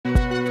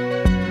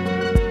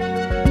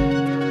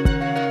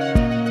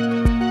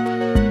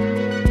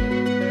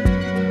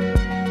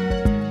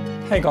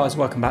Hey guys,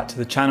 welcome back to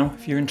the channel.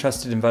 If you're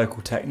interested in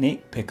vocal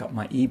technique, pick up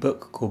my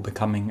ebook called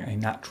Becoming a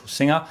Natural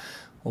Singer,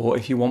 or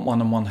if you want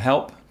one-on-one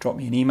help, drop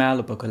me an email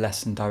or book a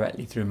lesson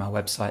directly through my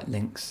website,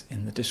 links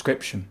in the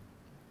description.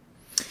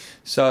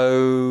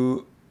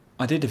 So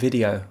I did a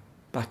video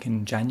back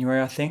in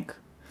January, I think.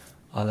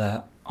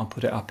 I'll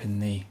put it up in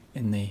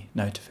the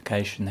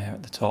notification there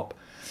at the top.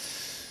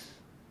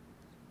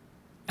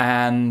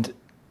 And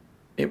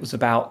it was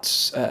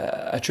about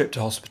a trip to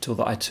hospital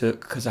that I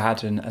took because I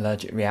had an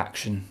allergic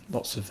reaction,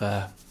 lots of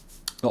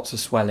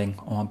swelling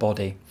on my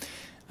body,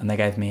 and they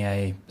gave me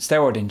a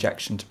steroid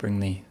injection to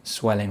bring the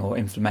swelling or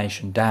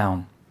inflammation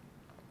down.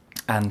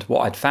 And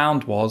what I'd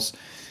found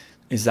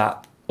is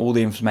that all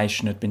the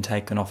inflammation had been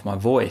taken off my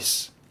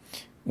voice,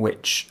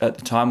 which at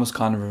the time was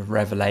kind of a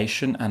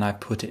revelation, and I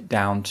put it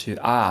down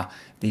to,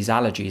 these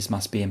allergies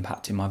must be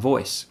impacting my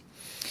voice.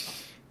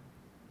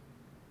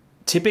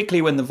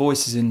 Typically when the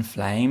voice is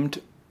inflamed,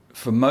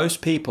 for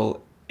most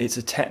people, it's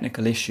a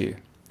technical issue.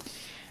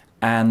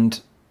 And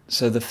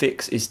so the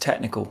fix is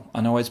technical.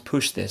 And I always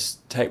push this,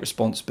 take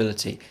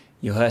responsibility.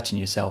 You're hurting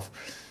yourself,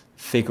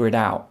 figure it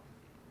out.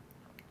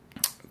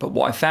 But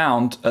what I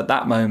found at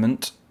that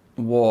moment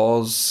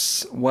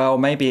was, well,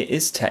 maybe it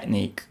is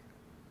technique,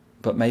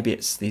 but maybe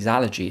it's these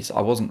allergies.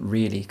 I wasn't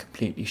really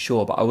completely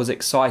sure, but I was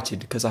excited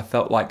because I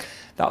felt like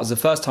that was the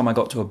first time I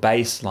got to a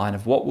baseline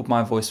of what would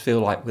my voice feel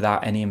like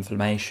without any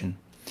inflammation.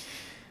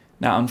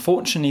 Now,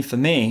 unfortunately for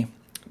me,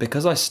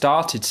 because I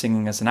started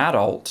singing as an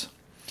adult,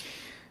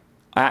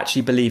 I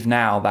actually believe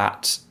now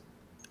that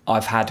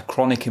I've had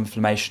chronic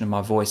inflammation in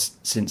my voice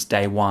since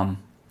day one,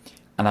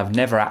 and I've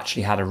never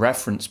actually had a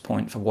reference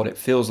point for what it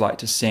feels like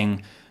to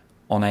sing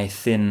on a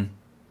thin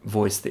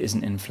voice that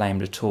isn't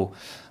inflamed at all.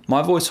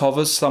 My voice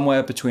hovers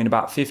somewhere between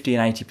about 50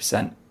 and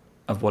 80%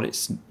 of what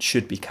it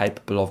should be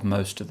capable of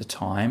most of the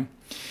time,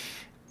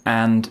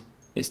 and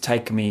it's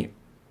taken me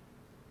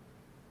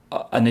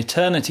an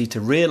eternity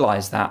to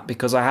realize that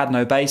because I had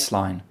no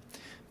baseline,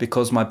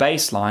 because my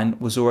baseline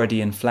was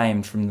already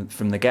inflamed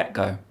from the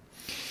get-go.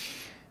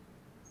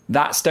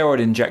 That steroid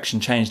injection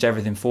changed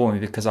everything for me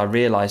because I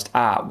realized,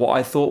 what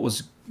I thought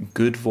was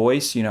good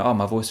voice,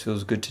 my voice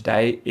feels good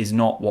today, is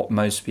not what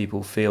most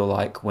people feel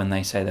like when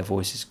they say their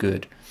voice is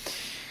good.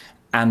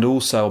 And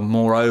also,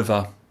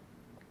 moreover,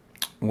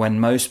 when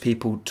most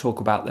people talk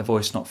about their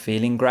voice not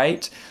feeling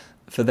great,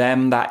 for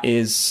them that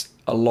is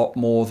a lot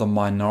more the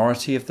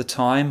minority of the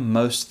time.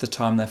 Most of the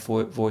time their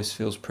voice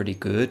feels pretty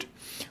good,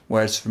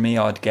 whereas for me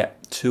I'd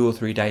get 2 or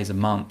 3 days a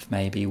month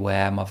maybe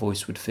where my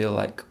voice would feel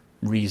like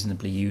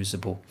reasonably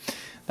usable.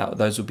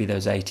 Those would be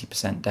those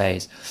 80%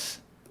 days.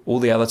 All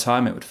the other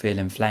time it would feel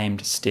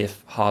inflamed,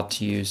 stiff, hard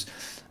to use,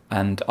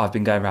 and I've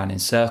been going around in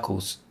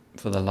circles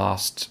for the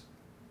last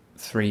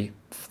three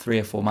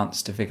or 4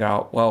 months to figure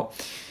out, well,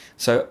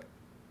 so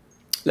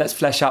let's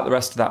flesh out the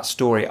rest of that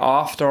story.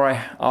 After I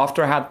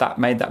had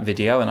made that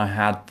video, and I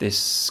had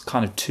this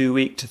kind of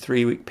 2-week to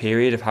 3-week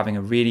period of having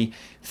a really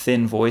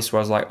thin voice where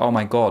I was like, oh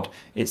my God,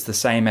 it's the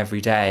same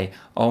every day.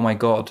 Oh my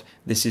God,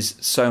 this is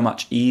so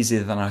much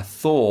easier than I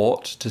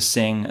thought to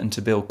sing and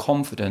to build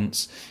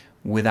confidence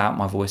without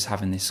my voice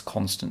having this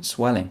constant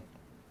swelling.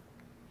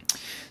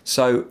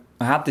 So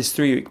I had this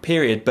 3-week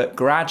period, but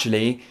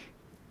gradually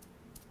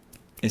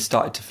it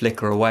started to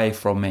flicker away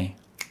from me.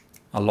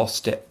 I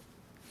lost it.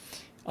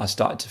 I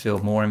started to feel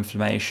more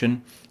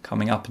inflammation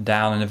coming up and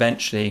down, and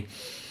eventually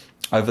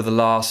over the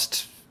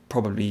last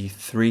probably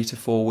 3 to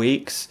 4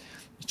 weeks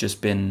it's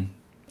just been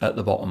at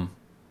the bottom,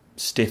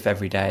 stiff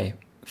every day,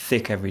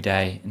 thick every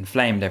day,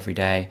 inflamed every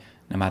day,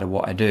 no matter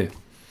what I do.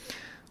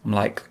 I'm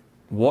like,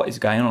 what is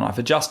going on? I've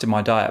adjusted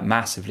my diet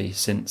massively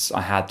since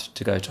I had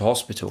to go to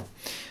hospital,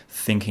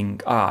 thinking,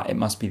 it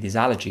must be these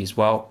allergies.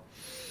 Well,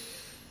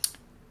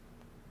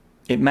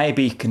 it may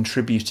be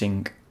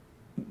contributing.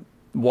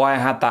 Why I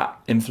had that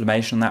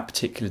inflammation on that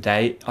particular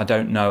day, I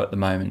don't know at the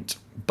moment.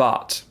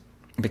 But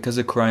because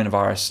of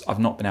coronavirus, I've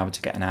not been able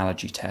to get an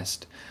allergy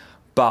test.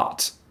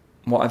 But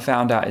what I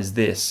found out is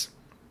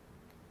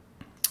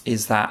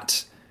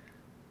that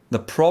the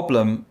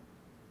problem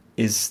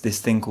is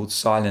this thing called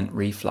silent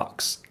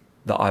reflux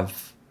that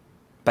I've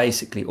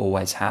basically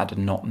always had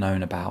and not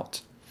known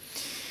about.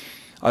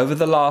 Over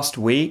the last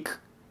week,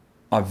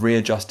 I've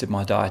readjusted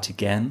my diet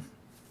again.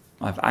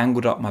 I've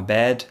angled up my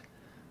bed.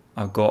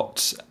 I've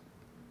got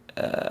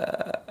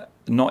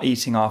not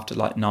eating after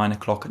like 9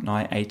 o'clock at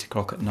night, 8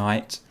 o'clock at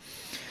night.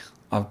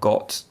 I've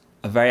got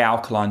a very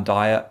alkaline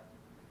diet,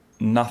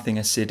 nothing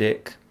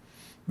acidic,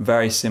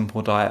 very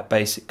simple diet,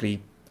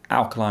 basically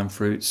alkaline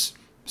fruits,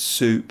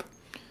 soup,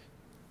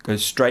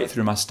 goes straight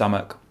through my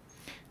stomach,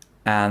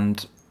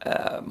 and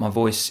my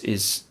voice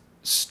is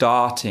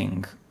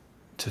starting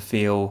to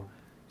feel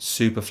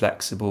super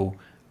flexible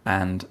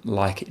and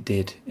like it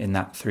did in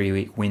that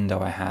 3-week window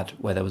I had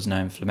where there was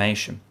no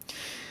inflammation.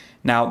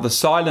 Now, the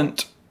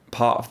silent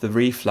part of the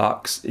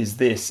reflux is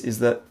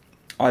that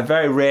I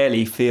very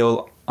rarely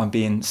feel I'm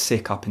being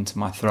sick up into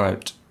my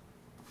throat.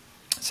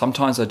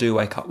 Sometimes I do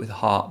wake up with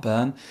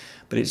heartburn,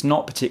 but it's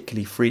not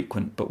particularly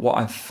frequent. But what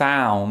I've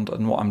found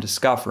and what I'm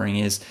discovering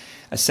is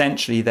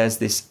essentially there's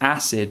this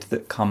acid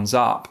that comes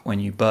up when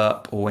you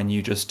burp or when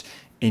you just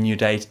in your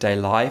day-to-day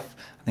life.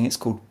 I think it's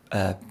called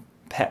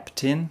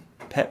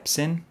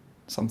pepsin,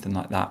 something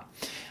like that.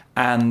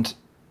 And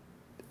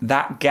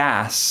that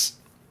gas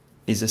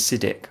is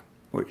acidic,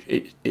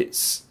 which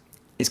it's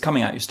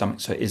coming out your stomach,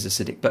 so it is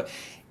acidic. But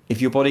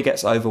if your body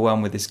gets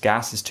overwhelmed with this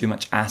gas, there's too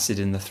much acid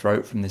in the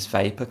throat from this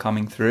vapor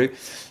coming through,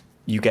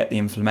 you get the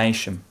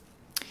inflammation.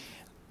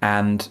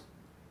 And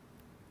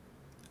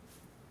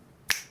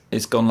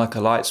it's gone like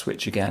a light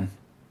switch again.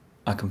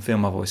 I can feel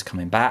my voice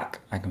coming back.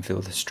 I can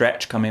feel the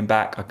stretch coming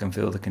back. I can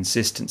feel the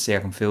consistency. I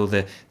can feel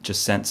the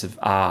just sense of,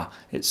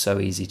 it's so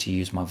easy to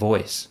use my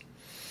voice.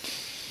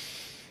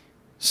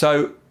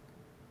 So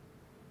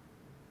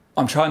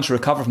I'm trying to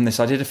recover from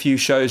this. I did a few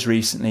shows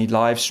recently,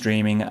 live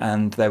streaming,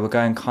 and they were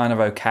going kind of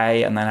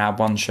okay. And then I had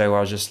one show where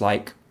I was just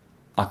like,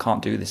 I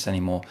can't do this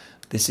anymore.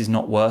 This is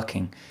not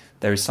working.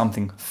 There is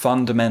something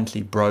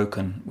fundamentally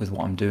broken with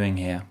what I'm doing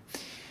here.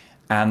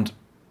 And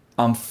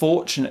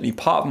unfortunately,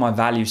 part of my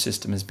value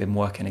system has been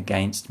working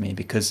against me,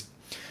 because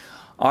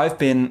I've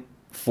been,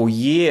 for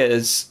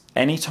years,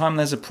 anytime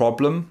there's a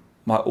problem,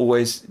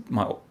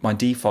 my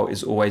default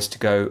is always to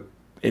go,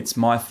 it's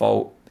my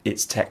fault,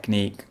 it's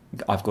technique,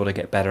 I've got to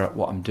get better at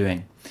what I'm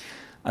doing.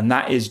 And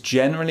that is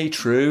generally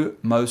true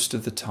most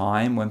of the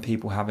time when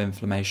people have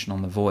inflammation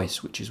on the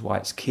voice, which is why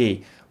it's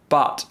key.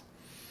 But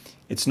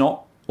it's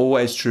not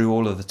always true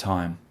all of the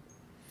time.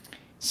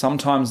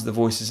 Sometimes the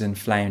voice is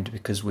inflamed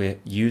because we're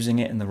using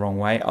it in the wrong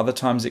way. Other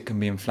times it can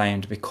be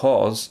inflamed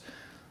because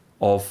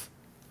of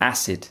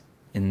acid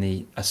in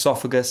the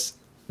esophagus,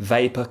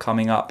 vapor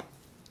coming up,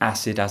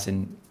 acid as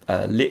in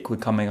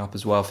liquid coming up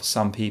as well for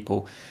some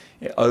people.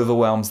 It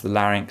overwhelms the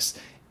larynx.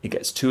 It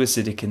gets too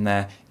acidic in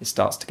there. It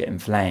starts to get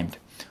inflamed.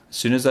 As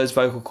soon as those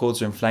vocal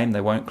cords are inflamed,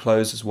 they won't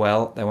close as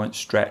well. They won't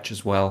stretch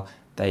as well.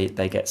 They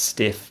get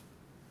stiff.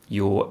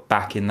 You're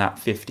back in that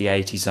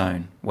 50-80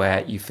 zone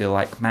where you feel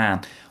like,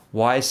 man,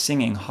 why is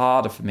singing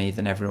harder for me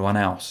than everyone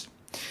else?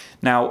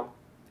 Now,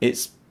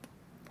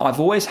 I've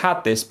always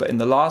had this, but in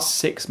the last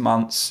 6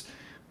 months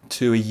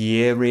to a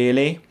year,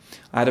 really,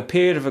 I had a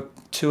period of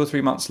 2 or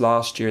 3 months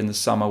last year in the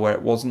summer where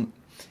it wasn't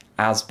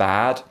as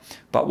bad.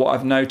 But what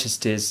I've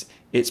noticed is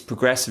it's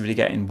progressively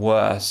getting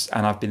worse,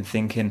 and I've been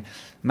thinking,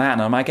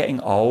 man, am I getting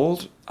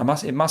old?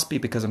 It must be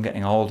because I'm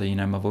getting older. You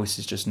know, my voice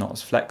is just not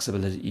as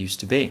flexible as it used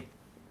to be.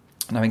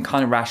 And I've been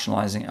kind of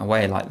rationalizing it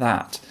away like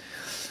that.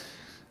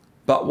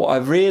 But what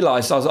I've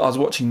realized, I was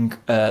watching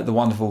the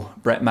wonderful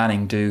Brett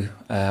Manning do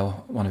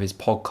one of his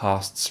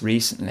podcasts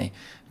recently,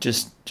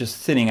 just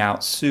thinning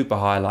out super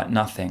high like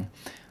nothing.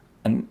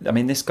 And I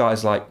mean, this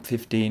guy's like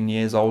 15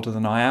 years older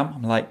than I am.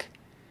 I'm like,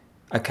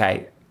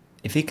 okay,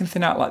 if he can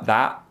thin out like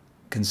that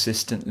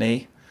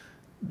consistently,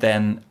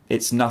 then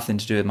it's nothing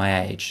to do with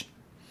my age.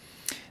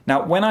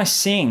 Now, when I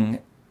sing,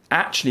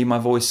 actually my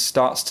voice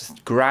starts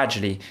to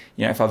gradually,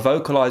 you know, if I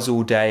vocalize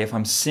all day, if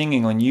I'm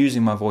singing and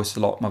using my voice a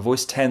lot, my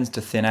voice tends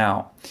to thin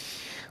out,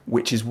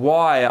 which is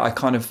why I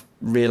kind of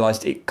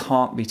realized it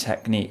can't be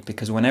technique,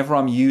 because whenever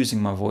I'm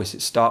using my voice,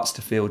 it starts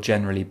to feel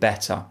generally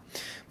better.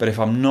 But if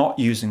I'm not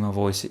using my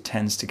voice, it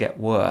tends to get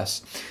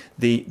worse.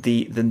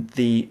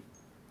 The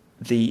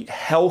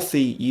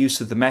healthy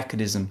use of the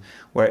mechanism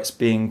where it's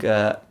being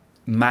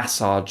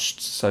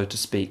massaged, so to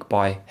speak,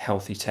 by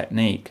healthy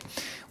technique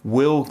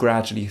will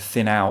gradually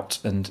thin out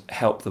and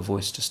help the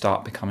voice to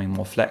start becoming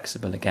more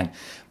flexible again.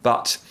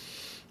 But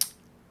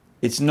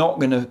it's not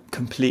going to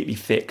completely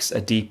fix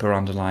a deeper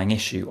underlying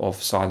issue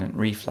of silent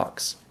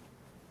reflux.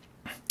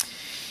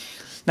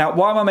 Now,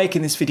 why am I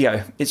making this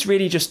video? It's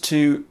really just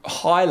to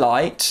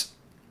highlight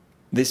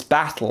this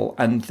battle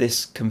and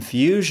this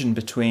confusion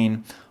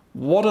between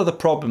what are the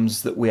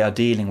problems that we are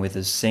dealing with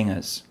as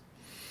singers,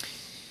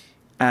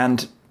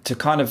 and to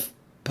kind of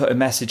put a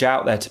message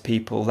out there to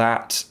people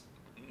that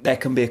there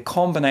can be a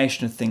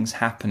combination of things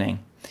happening,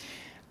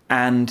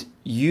 and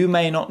you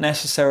may not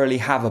necessarily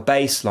have a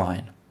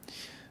baseline.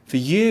 For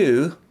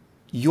you,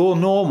 your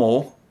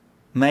normal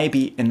may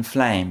be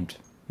inflamed,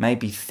 may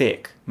be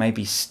thick, may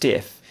be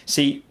stiff.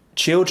 See,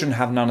 children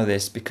have none of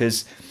this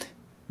because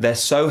they're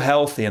so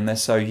healthy and they're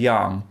so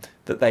young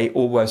that they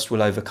almost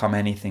will overcome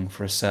anything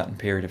for a certain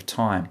period of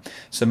time.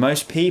 So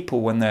most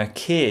people, when they're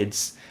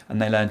kids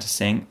and they learn to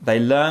sing, they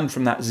learn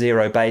from that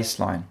zero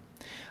baseline,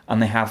 and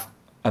they have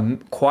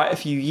quite a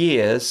few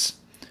years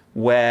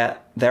where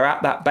they're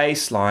at that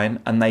baseline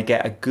and they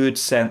get a good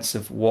sense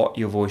of what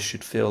your voice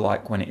should feel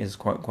like when it is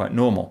quite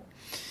normal.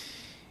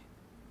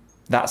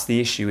 That's the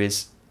issue,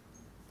 is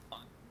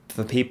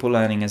for people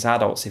learning as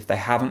adults, if they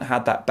haven't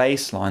had that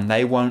baseline,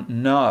 they won't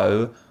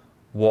know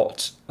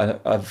what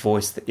a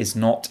voice that is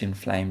not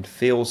inflamed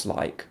feels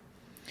like.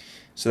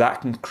 So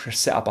that can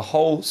set up a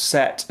whole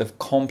set of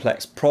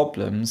complex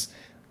problems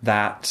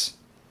that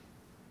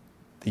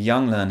the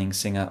young learning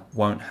singer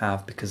won't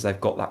have because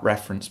they've got that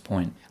reference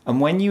point. And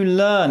when you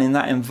learn in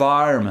that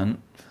environment,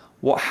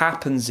 what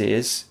happens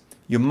is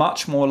you're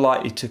much more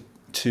likely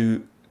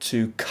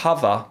to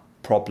cover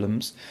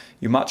problems,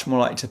 you're much more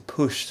likely to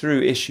push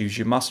through issues,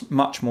 you're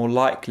much more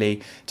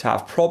likely to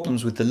have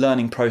problems with the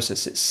learning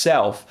process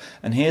itself.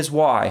 And here's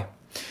why.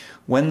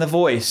 When the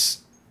voice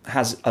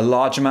has a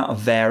large amount of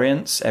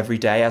variance every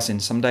day, as in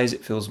some days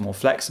it feels more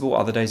flexible,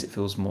 other days it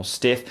feels more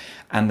stiff,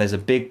 and there's a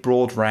big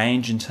broad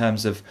range in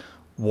terms of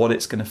what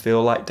it's going to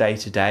feel like day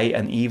to day,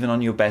 and even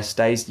on your best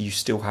days you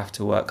still have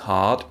to work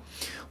hard.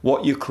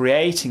 What you're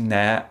creating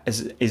there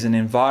is an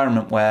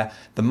environment where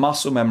the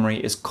muscle memory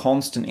is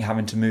constantly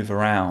having to move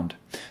around.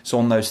 So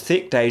on those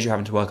thick days you're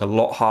having to work a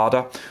lot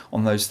harder,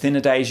 on those thinner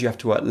days you have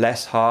to work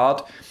less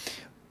hard.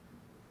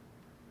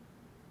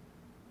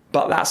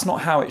 But that's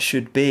not how it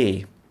should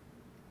be.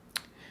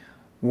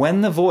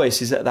 When the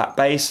voice is at that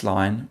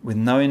baseline with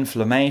no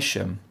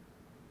inflammation,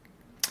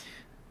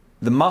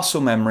 the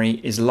muscle memory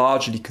is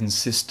largely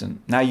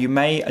consistent. Now you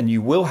may and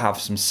you will have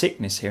some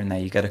sickness here and there.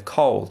 You get a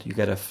cold, you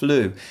get a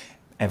flu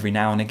every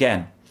now and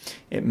again.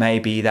 It may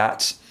be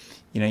that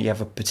you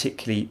have a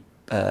particularly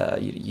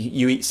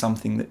you eat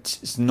something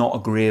that's not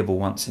agreeable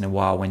once in a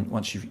while,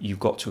 once you've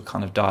got to a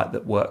kind of diet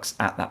that works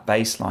at that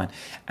baseline,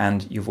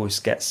 and your voice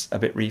gets a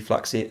bit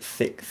refluxy, it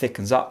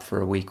thickens up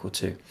for a week or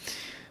two.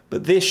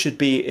 But this should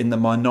be in the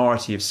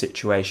minority of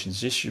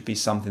situations. This should be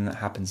something that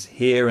happens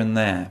here and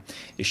there.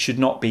 It should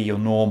not be your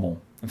normal.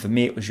 And for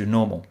me, it was your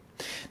normal.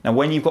 Now,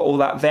 when you've got all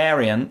that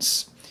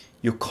variance,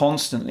 you're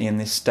constantly in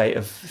this state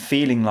of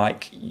feeling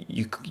like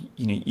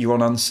you're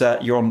on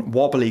uncertain, you're on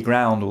wobbly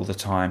ground all the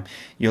time.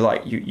 You're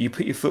like you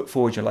put your foot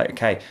forward. You're like,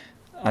 okay,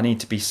 I need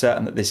to be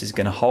certain that this is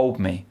going to hold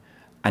me,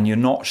 and you're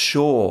not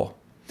sure.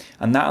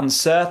 And that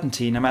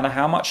uncertainty, no matter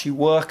how much you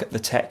work at the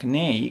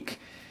technique,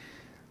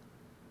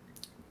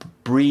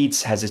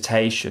 breeds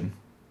hesitation.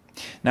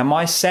 Now,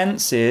 my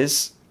sense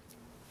is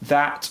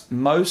that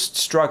most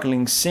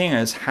struggling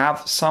singers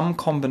have some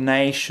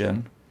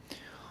combination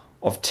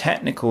of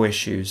technical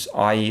issues,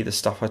 i.e. the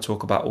stuff I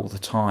talk about all the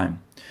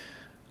time.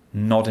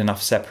 Not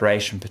enough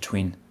separation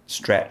between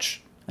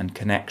stretch and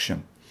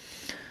connection,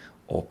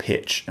 or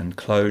pitch and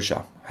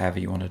closure, however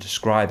you want to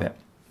describe it.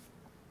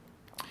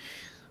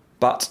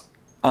 But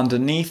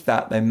underneath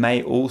that, they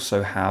may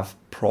also have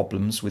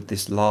problems with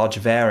this large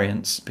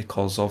variance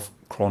because of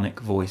chronic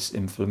voice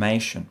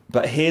inflammation.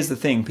 But here's the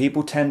thing,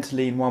 people tend to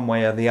lean one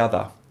way or the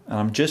other. And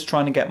I'm just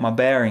trying to get my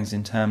bearings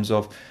in terms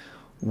of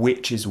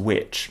which is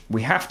which.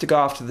 We have to go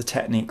after the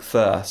technique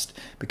first,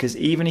 because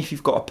even if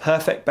you've got a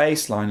perfect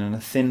baseline and a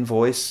thin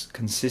voice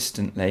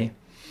consistently,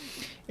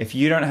 if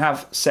you don't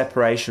have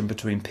separation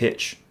between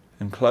pitch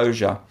and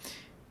closure,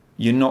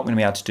 you're not going to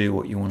be able to do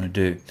what you want to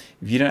do.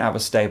 If you don't have a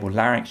stable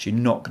larynx, you're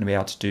not going to be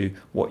able to do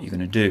what you're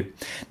going to do.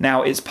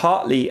 Now, it's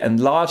partly and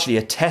largely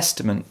a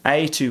testament,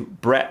 to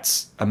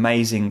Brett's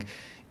amazing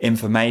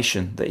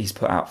information that he's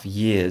put out for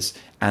years,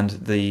 and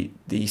the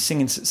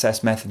singing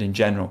success method in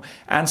general,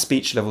 and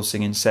speech level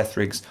singing, Seth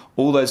Riggs,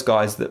 all those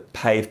guys that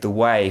paved the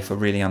way for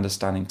really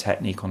understanding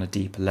technique on a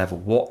deeper level,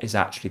 what is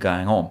actually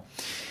going on.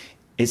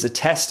 It's a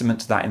testament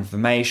to that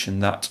information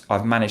that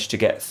I've managed to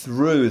get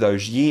through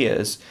those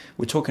years.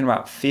 We're talking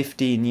about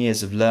 15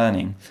 years of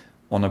learning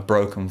on a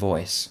broken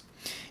voice.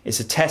 It's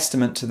a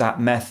testament to that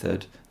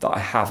method that I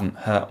haven't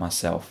hurt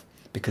myself,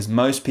 because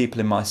most people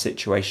in my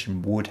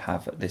situation would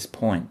have at this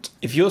point.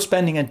 If you're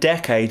spending a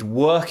decade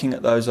working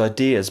at those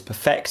ideas,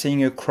 perfecting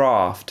your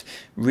craft,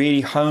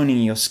 really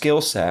honing your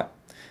skill set,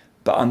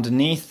 but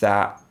underneath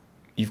that,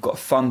 you've got a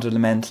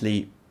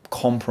fundamentally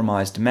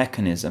compromised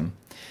mechanism.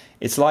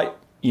 It's like,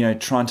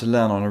 trying to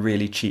learn on a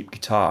really cheap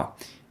guitar.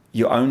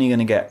 You're only going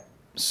to get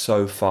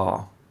so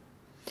far.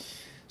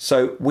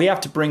 So we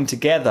have to bring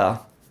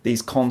together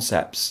these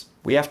concepts.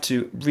 We have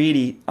to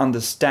really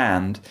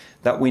understand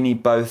that we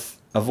need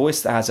both a voice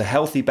that has a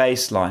healthy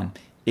baseline.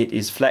 It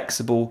is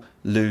flexible,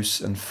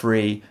 loose and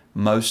free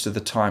most of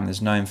the time.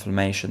 There's no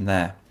inflammation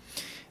there.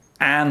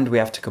 And we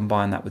have to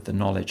combine that with the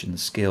knowledge and the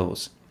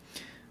skills.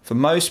 For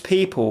most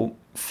people,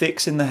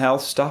 fixing the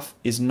health stuff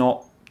is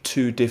not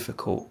too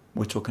difficult.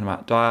 We're talking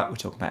about diet, we're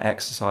talking about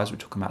exercise, we're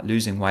talking about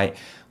losing weight,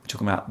 we're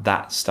talking about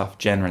that stuff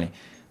generally.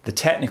 The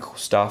technical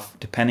stuff,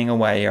 depending on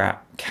where you're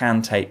at,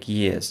 can take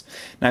years.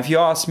 Now, if you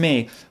ask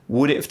me,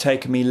 would it have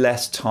taken me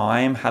less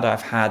time had I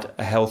had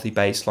a healthy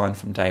baseline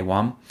from day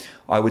one?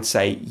 I would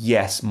say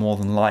yes, more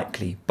than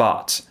likely.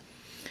 But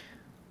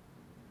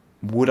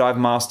would I have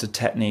mastered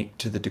technique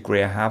to the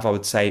degree I have? I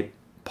would say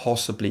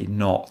possibly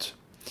not.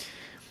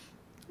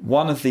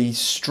 One of the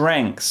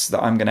strengths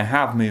that I'm going to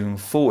have moving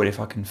forward, if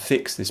I can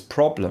fix this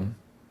problem,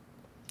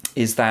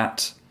 is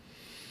that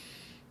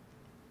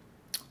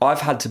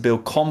I've had to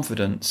build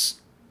confidence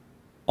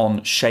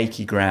on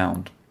shaky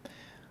ground,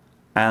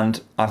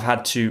 and I've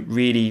had to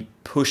really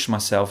push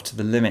myself to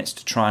the limits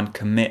to try and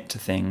commit to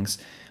things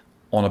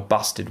on a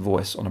busted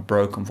voice, on a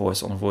broken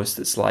voice, on a voice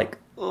that's like,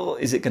 oh,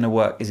 is it going to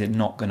work? Is it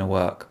not going to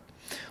work?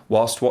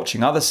 Whilst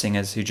watching other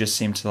singers who just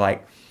seem to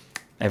like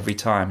every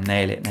time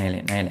nail it, nail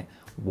it, nail it.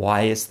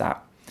 Why is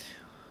that?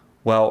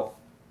 Well,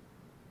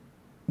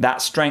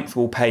 that strength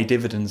will pay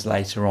dividends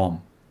later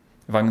on.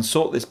 If I can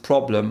sort this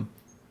problem,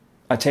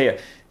 I tell you,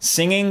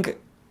 singing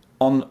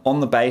on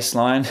the bass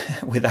line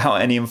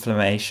without any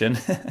inflammation,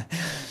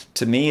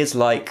 to me is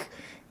like,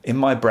 in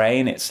my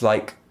brain, it's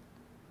like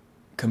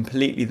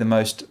completely the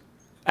most,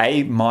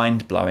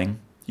 mind-blowing.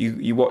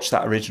 You watch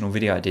that original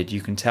video I did, you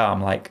can tell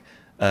I'm like,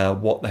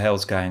 what the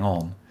hell's going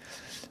on?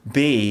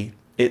 B,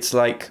 it's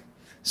like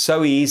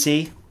so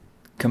easy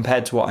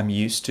compared to what I'm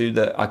used to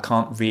that I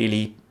can't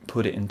really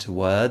put it into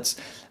words.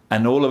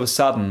 And all of a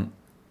sudden,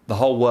 the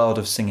whole world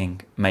of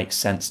singing makes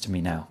sense to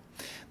me now.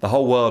 The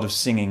whole world of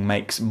singing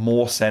makes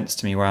more sense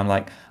to me, where I'm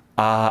like,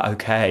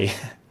 okay.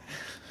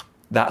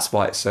 That's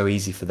why it's so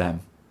easy for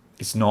them.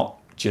 It's not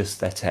just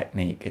their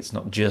technique. It's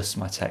not just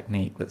my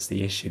technique that's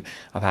the issue.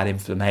 I've had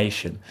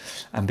inflammation.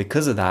 And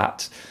because of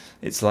that,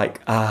 it's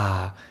like,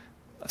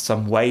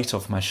 some weight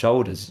off my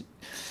shoulders.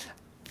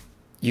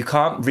 I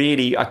can't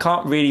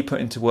really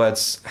put into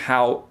words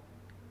how,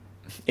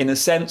 in a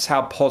sense,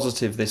 how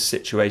positive this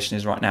situation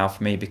is right now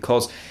for me,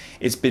 because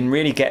it's been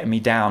really getting me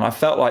down. I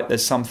felt like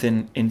there's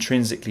something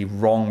intrinsically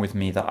wrong with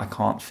me that I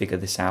can't figure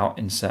this out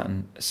at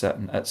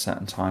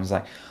certain times.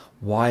 Like,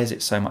 why is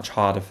it so much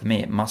harder for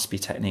me? It must be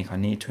technique. I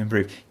need to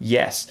improve.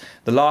 Yes,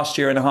 the last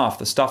year and a half,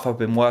 the stuff I've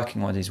been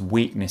working on is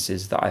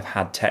weaknesses that I've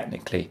had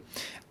technically,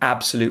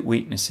 absolute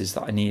weaknesses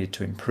that I needed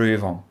to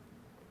improve on.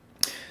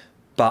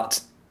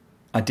 But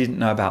I didn't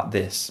know about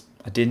this.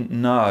 I didn't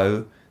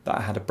know that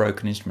I had a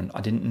broken instrument.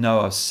 I didn't know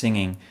I was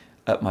singing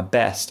at my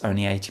best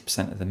only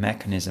 80% of the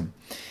mechanism.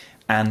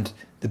 And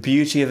the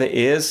beauty of it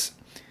is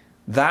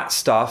that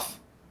stuff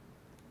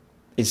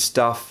is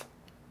stuff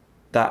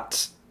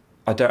that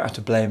I don't have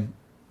to blame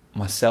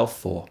myself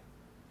for.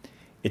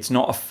 It's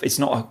not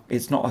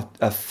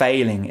a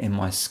failing in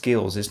my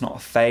skills. It's not a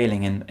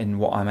failing in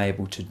what I'm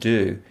able to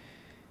do.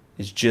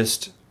 It's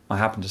just I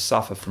happen to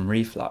suffer from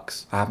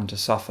reflux. I happen to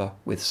suffer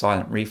with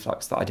silent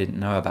reflux that I didn't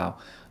know about,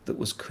 that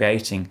was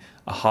creating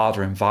a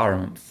harder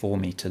environment for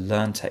me to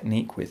learn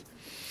technique with.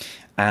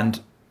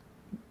 And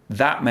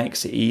that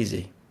makes it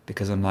easy,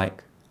 because I'm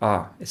like,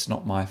 it's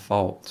not my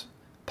fault.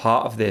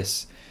 Part of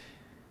this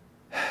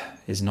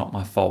is not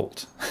my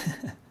fault,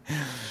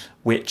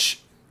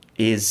 which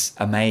is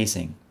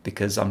amazing,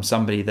 because I'm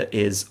somebody that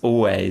is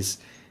always,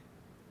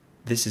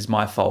 this is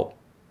my fault.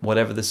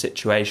 Whatever the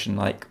situation,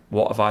 like,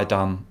 what have I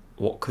done?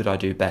 What could I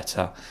do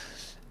better?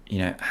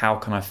 How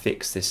can I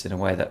fix this in a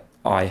way that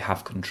I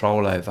have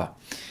control over?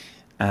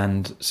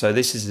 And so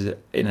this is,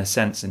 in a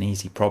sense, an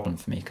easy problem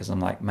for me, because I'm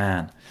like,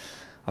 man,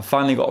 I've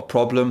finally got a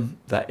problem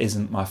that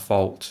isn't my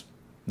fault,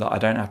 that I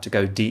don't have to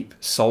go deep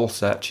soul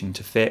searching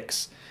to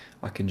fix.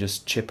 I can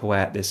just chip away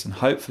at this and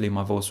hopefully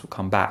my voice will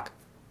come back.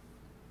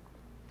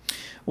 I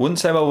wouldn't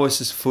say my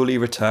voice is fully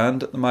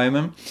returned at the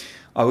moment.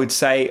 I would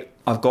say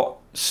I've got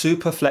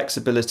super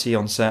flexibility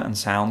on certain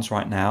sounds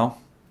right now,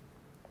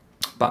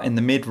 but in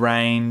the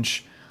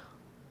mid-range,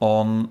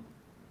 on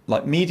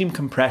like medium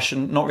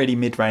compression, not really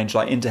mid-range,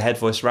 like into head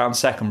voice, around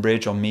second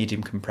bridge on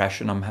medium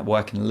compression, I'm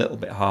working a little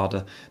bit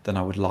harder than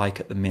I would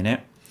like at the minute.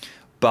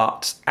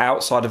 But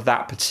outside of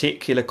that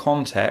particular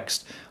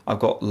context, I've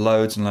got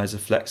loads and loads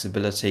of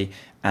flexibility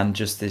and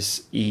just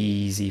this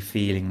easy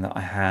feeling that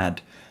I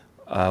had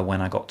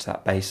when I got to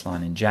that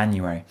baseline in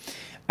January.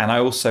 And I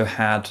also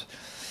had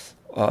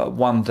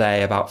one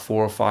day about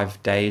 4 or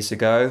 5 days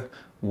ago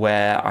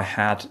where I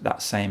had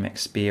that same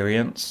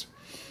experience.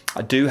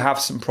 I do have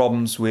some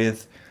problems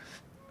with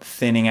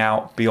thinning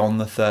out beyond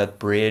the third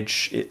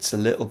bridge. It's a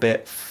little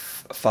bit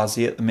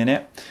fuzzy at the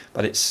minute,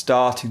 but it's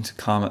starting to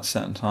come at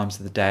certain times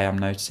of the day. I'm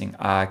noticing,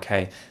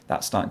 okay,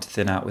 that's starting to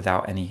thin out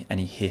without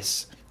any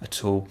hiss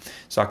at all.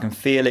 So I can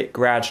feel it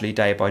gradually,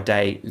 day by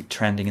day,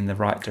 trending in the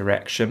right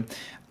direction.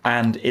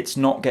 And it's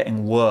not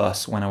getting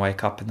worse when I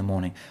wake up in the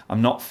morning.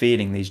 I'm not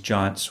feeling these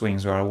giant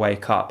swings where I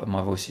wake up and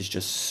my voice is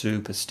just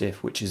super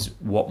stiff, which is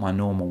what my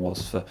normal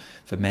was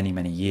for many,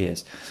 many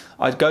years.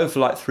 I'd go for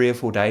like 3 or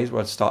 4 days where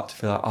I'd start to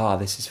feel like,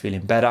 this is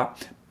feeling better.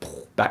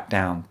 Back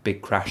down,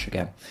 big crash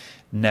again,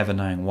 never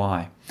knowing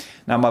why.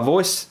 Now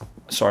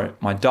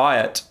my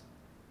diet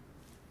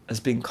has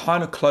been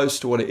kind of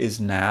close to what it is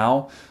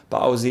now, but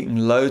I was eating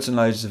loads and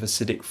loads of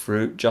acidic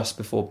fruit just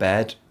before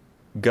bed,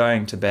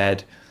 going to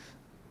bed,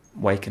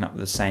 waking up with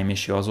the same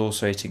issue. I was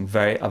also eating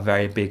a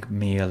very big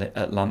meal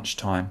at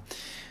lunchtime.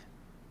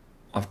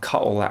 I've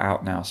cut all that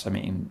out now, so I'm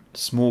eating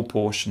small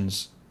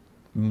portions,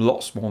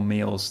 lots more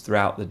meals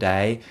throughout the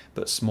day,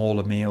 but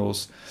smaller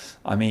meals.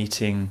 I'm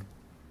eating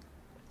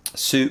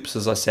soups,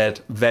 as I said,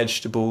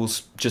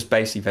 vegetables, just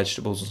basically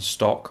vegetables and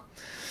stock.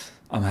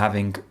 I'm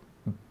having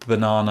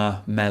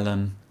banana,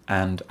 melon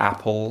and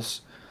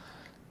apples,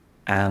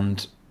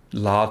 and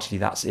largely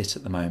that's it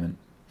at the moment.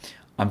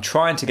 I'm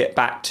trying to get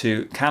back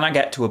to, can I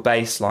get to a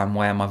baseline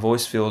where my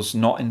voice feels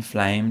not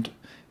inflamed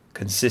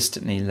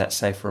consistently, let's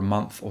say for a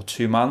month or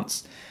 2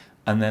 months,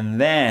 and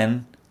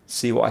then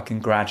see what I can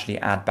gradually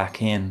add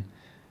back in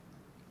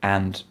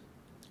and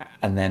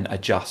then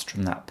adjust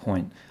from that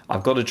point.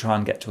 I've got to try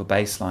and get to a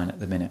baseline at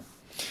the minute.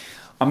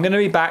 I'm going to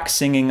be back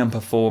singing and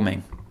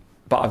performing,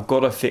 but I've got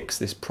to fix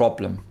this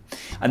problem.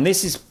 And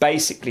this is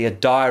basically a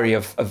diary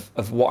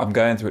of what I'm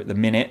going through at the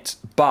minute,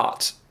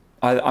 but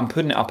I'm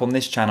putting it up on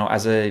this channel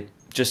as a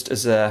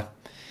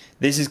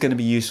this is going to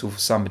be useful for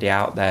somebody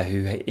out there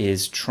who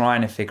is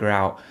trying to figure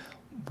out,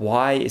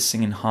 why is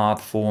singing hard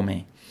for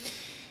me?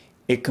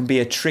 It can be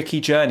a tricky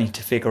journey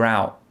to figure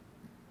out.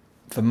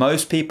 For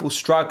most people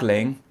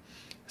struggling,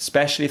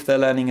 especially if they're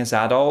learning as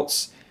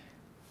adults,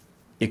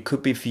 it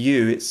could be for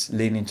you, it's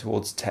leaning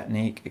towards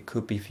technique. It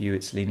could be for you,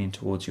 it's leaning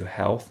towards your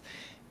health.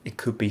 It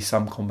could be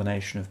some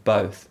combination of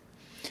both.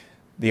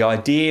 The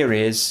idea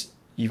is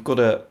you've got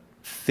to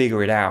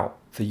figure it out.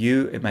 For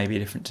you, it may be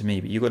different to me,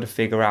 but you've got to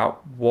figure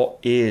out what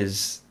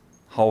is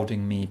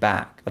holding me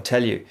back. I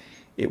tell you,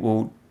 it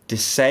will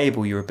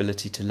disable your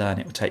ability to learn.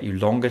 It will take you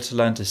longer to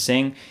learn to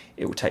sing.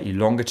 It will take you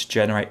longer to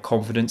generate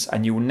confidence,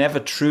 and you will never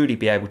truly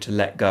be able to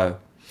let go.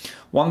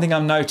 One thing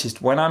I've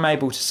noticed, when I'm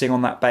able to sing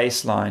on that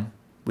bass line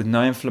with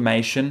no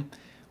inflammation,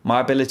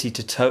 my ability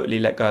to totally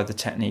let go of the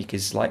technique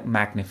is like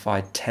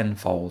magnified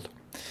tenfold.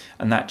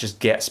 And that just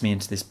gets me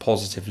into this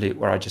positive loop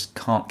where I just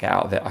can't get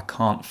out of it. I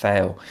can't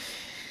fail.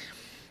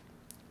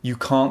 You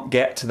can't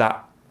get to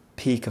that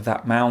peak of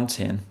that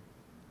mountain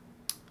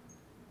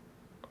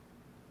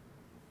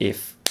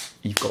if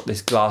you've got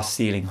this glass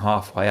ceiling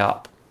halfway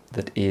up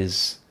that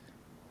is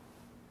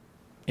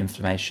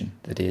inflammation,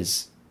 that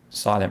is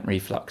silent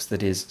reflux,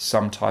 that is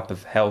some type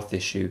of health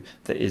issue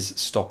that is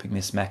stopping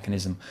this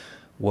mechanism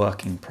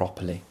working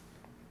properly.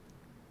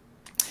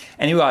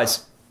 Anyway,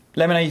 guys,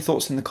 let me know your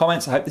thoughts in the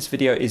comments. I hope this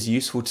video is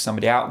useful to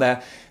somebody out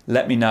there.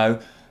 Let me know.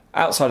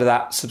 Outside of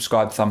that,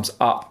 subscribe, thumbs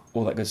up,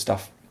 all that good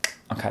stuff.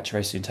 I'll catch you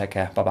very soon. Take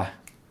care. Bye-bye.